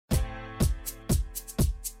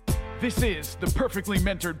This is the Perfectly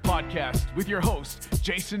Mentored Podcast with your host,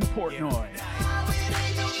 Jason Portnoy.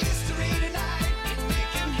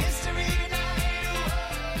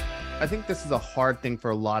 I think this is a hard thing for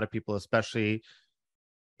a lot of people, especially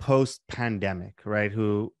post-pandemic, right?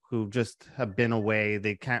 Who just have been away,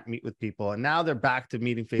 they can't meet with people, and now they're back to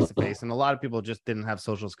meeting face to face. And a lot of people just didn't have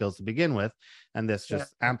social skills to begin with, and this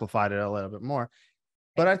just amplified it a little bit more.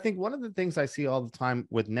 But I think one of the things I see all the time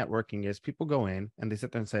with networking is people go in and they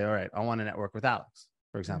sit there and say, all right, I want to network with Alex,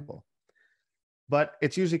 for example. But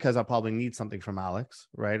it's usually because I probably need something from Alex,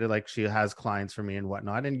 right? Like she has clients for me and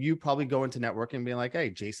whatnot. And you probably go into networking being like, hey,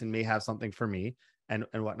 Jason may have something for me and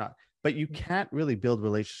whatnot. But you can't really build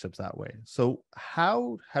relationships that way. So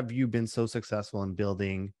how have you been so successful in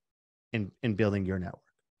building building your network?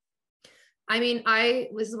 I mean,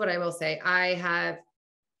 this is what I will say. I have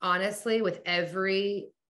honestly, with every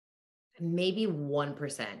maybe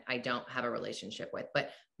 1% I don't have a relationship with, but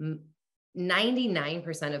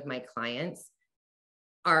 99% of my clients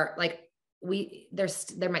are like,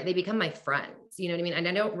 they become my friends, you know what I mean? And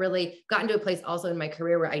I don't really gotten to a place also in my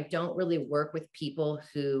career where I don't really work with people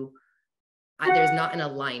who there's not an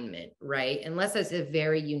alignment, right? Unless it's a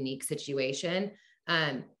very unique situation.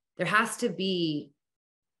 There has to be,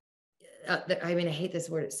 I mean, I hate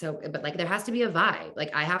this word. But like, there has to be a vibe.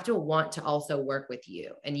 Like I have to want to also work with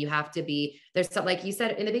you, and you have to be, like you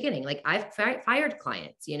said in the beginning, like I've fired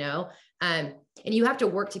clients, you know, and you have to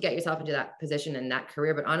work to get yourself into that position and that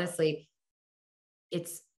career. But honestly,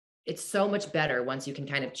 it's so much better once you can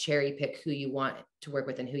kind of cherry pick who you want to work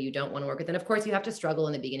with and who you don't want to work with. And of course you have to struggle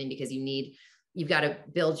in the beginning because you've got to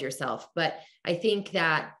build yourself. But I think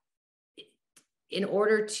that in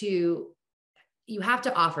order to, you have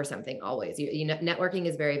to offer something always. You know, networking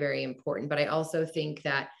is very, very important. But I also think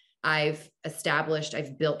that I've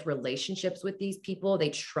built relationships with these people. They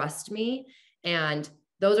trust me. And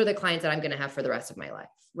those are the clients that I'm going to have for the rest of my life,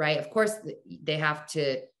 right? Of course, they have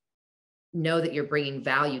to know that you're bringing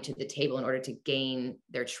value to the table in order to gain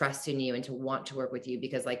their trust in you and to want to work with you.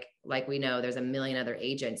 Because like we know, there's a million other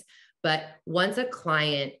agents. But once a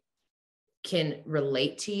client can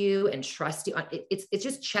relate to you and trust you, it's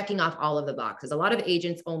just checking off all of the boxes. A lot of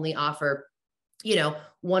agents only offer, you know,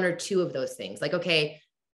 one or two of those things. Like, okay,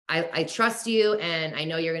 I trust you and I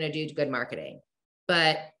know you're going to do good marketing,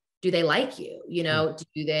 but do they like you? You know,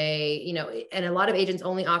 do they, you know, and a lot of agents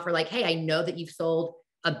only offer like, hey, I know that you've sold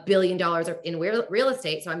 $1 billion in real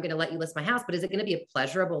estate, so I'm going to let you list my house, but is it going to be a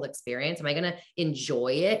pleasurable experience? Am I going to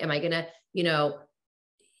enjoy it? Am I going to, you know,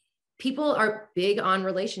 people are big on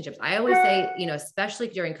relationships. I always say, you know, especially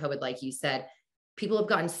during COVID, like you said, people have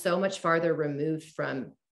gotten so much farther removed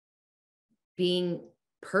from being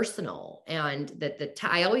personal, and that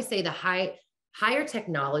I always say the higher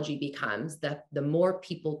technology becomes, the more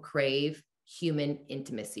people crave human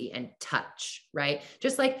intimacy and touch, right?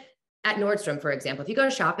 Just like at Nordstrom, for example, if you go to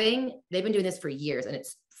shopping, they've been doing this for years and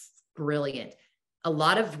it's brilliant. A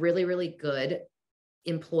lot of really, really good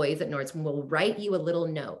employees at Nordstrom will write you a little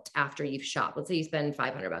note after you've shopped. Let's say you spend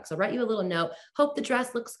 $500. I'll write you a little note. Hope the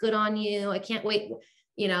dress looks good on you. I can't wait.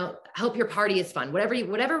 You know, hope your party is fun.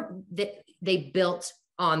 Whatever they built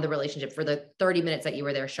on the relationship for the 30 minutes that you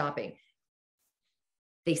were there shopping.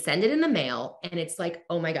 They send it in the mail and it's like,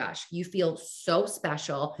 oh my gosh, you feel so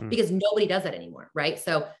special because nobody does that anymore. Right.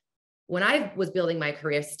 So when I was building my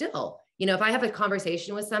career still, you know, if I have a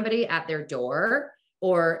conversation with somebody at their door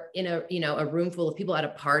or in a room full of people at a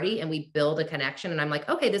party and we build a connection and I'm like,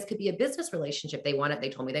 okay, this could be a business relationship. They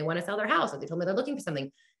told me they want to sell their house, or they told me they're looking for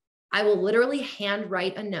something. I will literally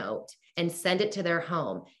handwrite a note and send it to their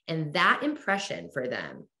home. And that impression for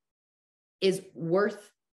them is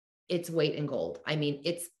worth its weight in gold. I mean,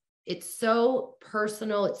 it's so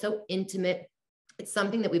personal. It's so intimate. It's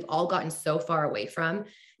something that we've all gotten so far away from.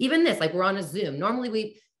 Even this, like we're on a Zoom. Normally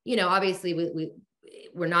we, you know, obviously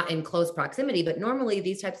we're not in close proximity, but normally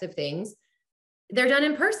these types of things, they're done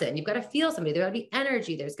in person. You've got to feel somebody. There's got to be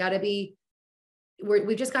energy. There's got to be,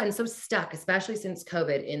 we've just gotten so stuck, especially since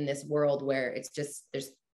COVID, in this world where it's just, there's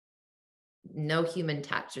no human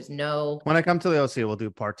touch. There's no. When I come to the OC, we'll do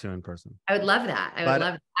part 2 in person. I would love that. I would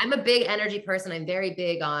love that. I'm a big energy person. I'm very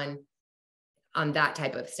big on that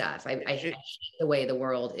type of stuff. I hate the way the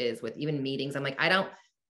world is with even meetings. I'm like, I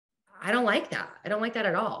don't like that. I don't like that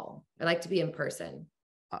at all. I like to be in person.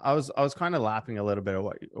 I was kind of laughing a little bit at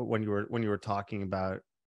when you were talking about,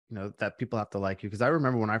 you know, that people have to like you. Because I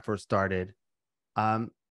remember when I first started,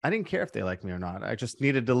 I didn't care if they like me or not. I just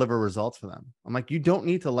need to deliver results for them. I'm like, you don't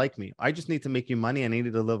need to like me. I just need to make you money. I need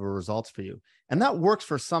to deliver results for you. And that works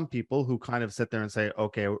for some people who kind of sit there and say,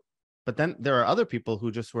 okay, but then there are other people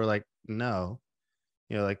who just were like, no,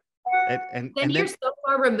 you know, like, and you're so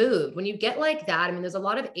far removed. When you get like that, I mean, there's a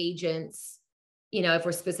lot of agents, you know, if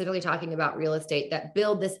we're specifically talking about real estate, that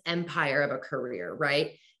build this empire of a career,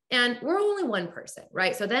 right? And we're only one person,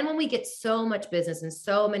 right? So then when we get so much business and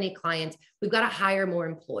so many clients, we've got to hire more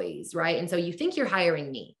employees, right? And so you think you're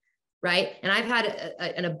hiring me, right? And I've had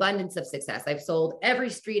an abundance of success. I've sold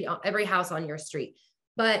every house on your street,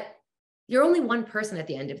 but you're only one person at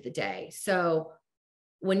the end of the day. So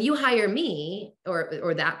when you hire me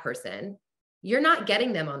or that person, you're not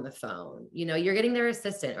getting them on the phone. You know, you're getting their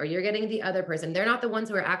assistant or you're getting the other person. They're not the ones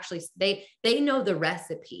who are actually, they know the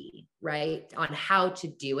recipe, right, on how to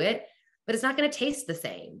do it, but it's not going to taste the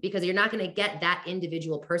same because you're not going to get that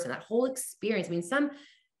individual person, that whole experience. I mean,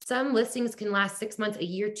 some listings can last 6 months, a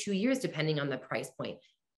year, 2 years, depending on the price point.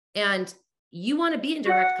 And you want to be in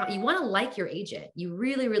direct, you want to like your agent. You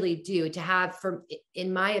really, really do, to have,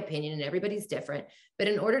 in my opinion, and everybody's different, but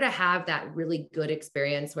in order to have that really good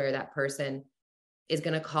experience where that person is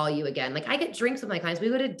going to call you again. Like I get drinks with my clients. We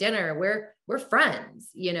go to dinner. We're friends,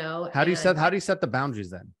 you know. How do you set the boundaries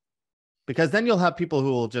then? Because then you'll have people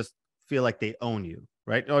who will just feel like they own you,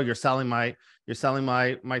 right? Oh, you're selling my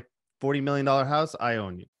 $40 million house. I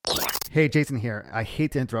own you. Hey, Jason here. I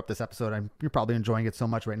hate to interrupt this episode. You're probably enjoying it so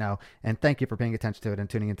much right now. And thank you for paying attention to it and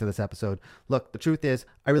tuning into this episode. Look, the truth is,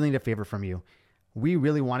 I really need a favor from you. We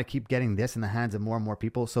really want to keep getting this in the hands of more and more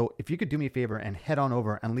people. So if you could do me a favor and head on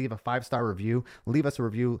over and leave a 5-star review, leave us a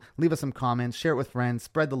review, leave us some comments, share it with friends,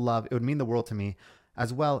 spread the love. It would mean the world to me.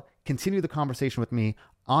 As well, continue the conversation with me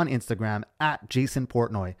on Instagram at Jason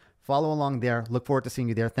Portnoy. Follow along there. Look forward to seeing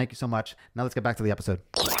you there. Thank you so much. Now let's get back to the episode.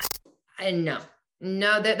 And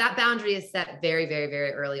no, that boundary is set very, very,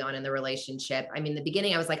 very early on in the relationship. I mean, the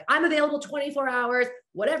beginning, I was like, I'm available 24 hours,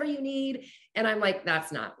 whatever you need. And I'm like,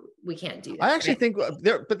 we can't do that. I actually think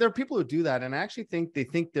there are people who do that. And I actually think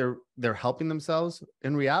they're helping themselves.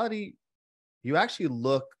 In reality, you actually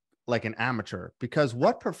look like an amateur, because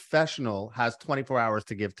what professional has 24 hours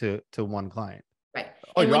to give to one client? Right.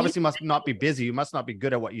 Oh, you obviously must not be busy. You must not be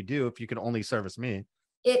good at what you do if you can only service me.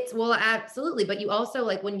 Well, absolutely. But you also,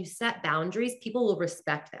 like, when you set boundaries, people will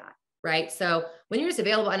respect that. Right. So when you're just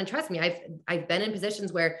available, and trust me, I've been in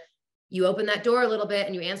positions where you open that door a little bit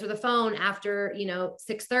and you answer the phone after,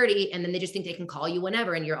 6:30, and then they just think they can call you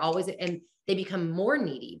whenever. And you're always, and they become more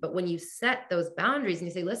needy. But when you set those boundaries and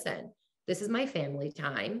you say, listen, this is my family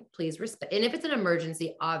time, please respect. And if it's an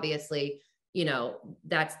emergency, obviously,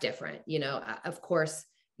 that's different. Of course,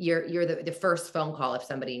 you're the first phone call if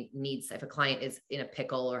a client is in a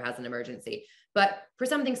pickle or has an emergency. But for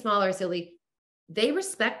something smaller, silly, they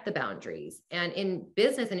respect the boundaries. And in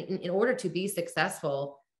business, and in order to be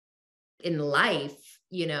successful in life,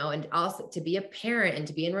 and also to be a parent and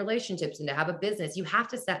to be in relationships and to have a business, you have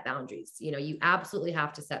to set boundaries. You absolutely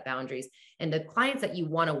have to set boundaries. And the clients that you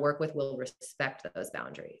want to work with will respect those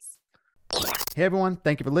boundaries. Hey everyone,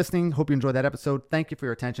 thank you for listening. Hope you enjoyed that episode. Thank you for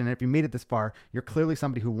your attention. And if you made it this far, you're clearly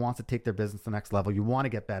somebody who wants to take their business to the next level. You want to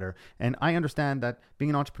get better. And I understand that being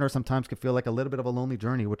an entrepreneur sometimes can feel like a little bit of a lonely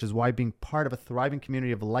journey, which is why being part of a thriving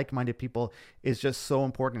community of like-minded people is just so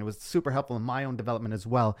important. It was super helpful in my own development as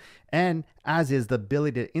well. And as is the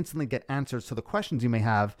ability to instantly get answers to the questions you may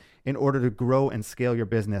have in order to grow and scale your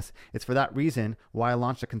business. It's for that reason why I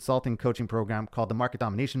launched a consulting coaching program called the Market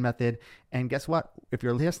Domination Method. And guess what? If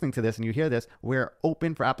you're listening to this and you hear this, we're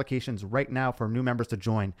open for applications right now for new members to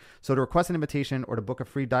join. So to request an invitation or to book a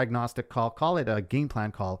free diagnostic call it a game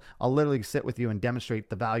plan call. I'll literally sit with you and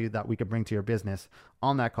demonstrate the value that we could bring to your business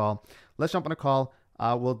on that call. Let's jump on a call.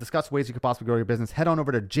 We'll discuss ways you could possibly grow your business. Head on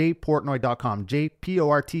over to jportnoy.com,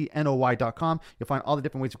 jportnoy.com. You'll find all the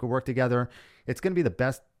different ways we could work together. It's going to be the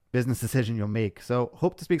best business decision you'll make. So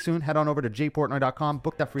hope to speak soon. Head on over to jportnoy.com,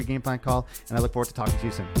 book that free game plan call, and I look forward to talking to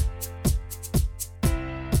you soon.